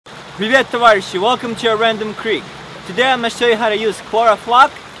Привет, товарищи! Welcome to a random creek. Today I'm going to show you how to use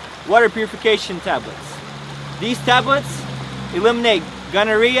Chlor-Floc water purification tablets. These tablets eliminate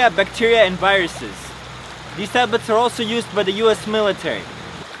gonorrhea, bacteria, and viruses. These tablets are also used by the US military.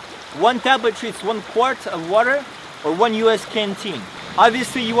 One tablet treats 1 quart of water or 1 US canteen.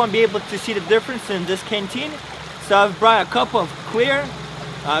 Obviously you won't be able to see the difference in this canteen, so I've brought a couple of clear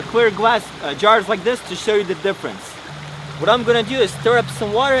glass jars like this to show you the difference. What I'm going to do is stir up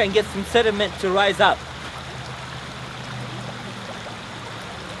some water and get some sediment to rise up.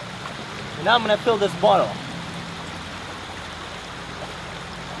 And now I'm going to fill this bottle.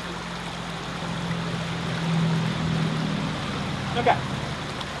 Okay.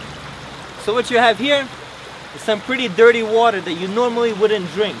 So what you have here is some pretty dirty water that you normally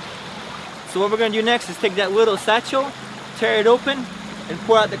wouldn't drink. So what we're going to do next is take that little satchel, tear it open, and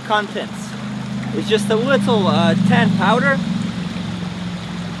pour out the contents. It's just a little tan powder,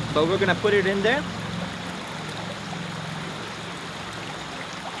 but we're going to put it in there.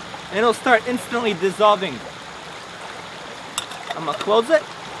 And it'll start instantly dissolving. I'm going to close it.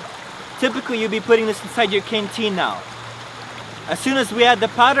 Typically you'll be putting this inside your canteen now. As soon as we add the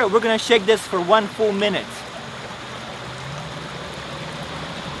powder, we're going to shake this for 1 full minute.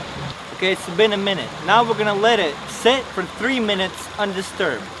 Okay, it's been a minute. Now we're going to let it sit for 3 minutes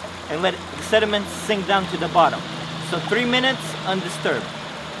undisturbed and let the sediment sink down to the bottom. So 3 minutes undisturbed.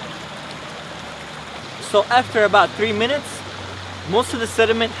 So after about 3 minutes, most of the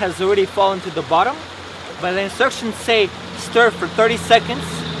sediment has already fallen to the bottom, but the instructions say stir for 30 seconds.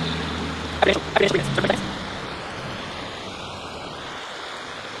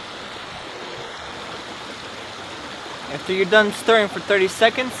 After you're done stirring for 30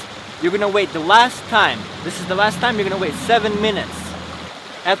 seconds, you're going to wait the last time. This is the last time. You're going to wait 7 minutes.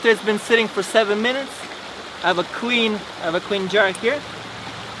 After it's been sitting for 7 minutes, I have a clean jar here.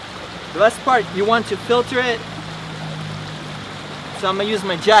 The last part, you want to filter it. So I'm going to use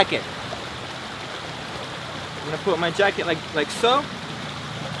my jacket. I'm going to put my jacket like so.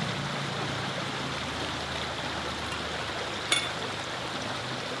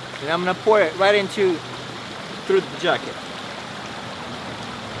 And I'm going to pour it right through the jacket.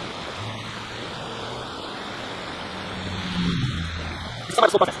 It's somewhat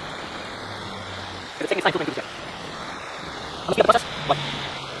a slow process. It's taking its time filtering through the jacket. I'm going to skip the process. What?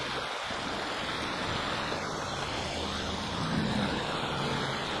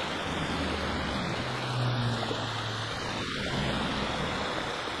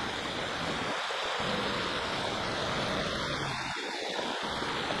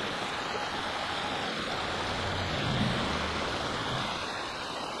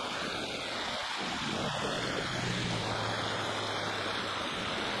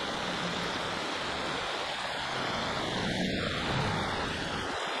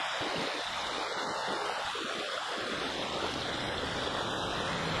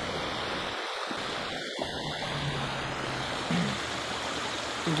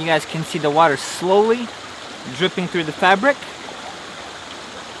 I think you guys can see the water slowly dripping through the fabric.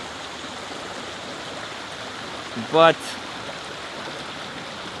 But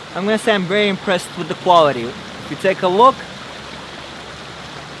I'm gonna say I'm very impressed with the quality. If you take a look,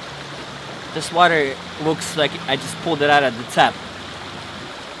 this water looks like I just pulled it out of the tap.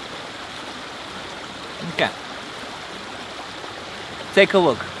 Okay. Take a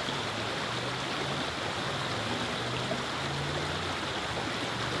look.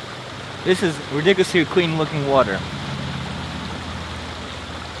 This is ridiculously clean looking water. It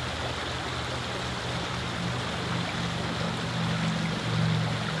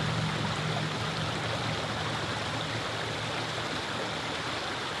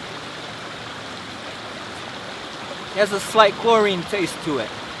has a slight chlorine taste to it,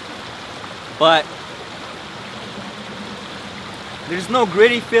 but there's no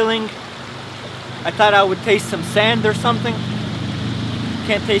gritty feeling. I thought I would taste some sand or something.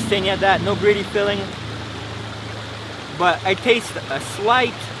 Can't taste any of that, no gritty feeling, but I taste a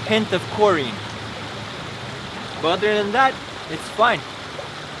slight hint of chlorine, but other than that, it's fine.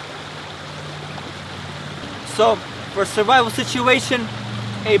 So for a survival situation,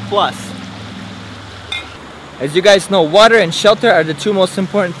 A+. As you guys know, water and shelter are the 2 most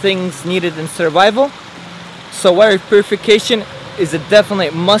important things needed in survival, so water purification is a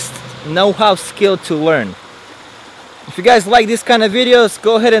definite must know-how skill to learn. If you guys like these kind of videos,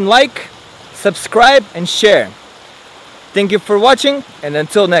 go ahead and like, subscribe, and share. Thank you for watching, and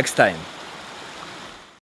until next time.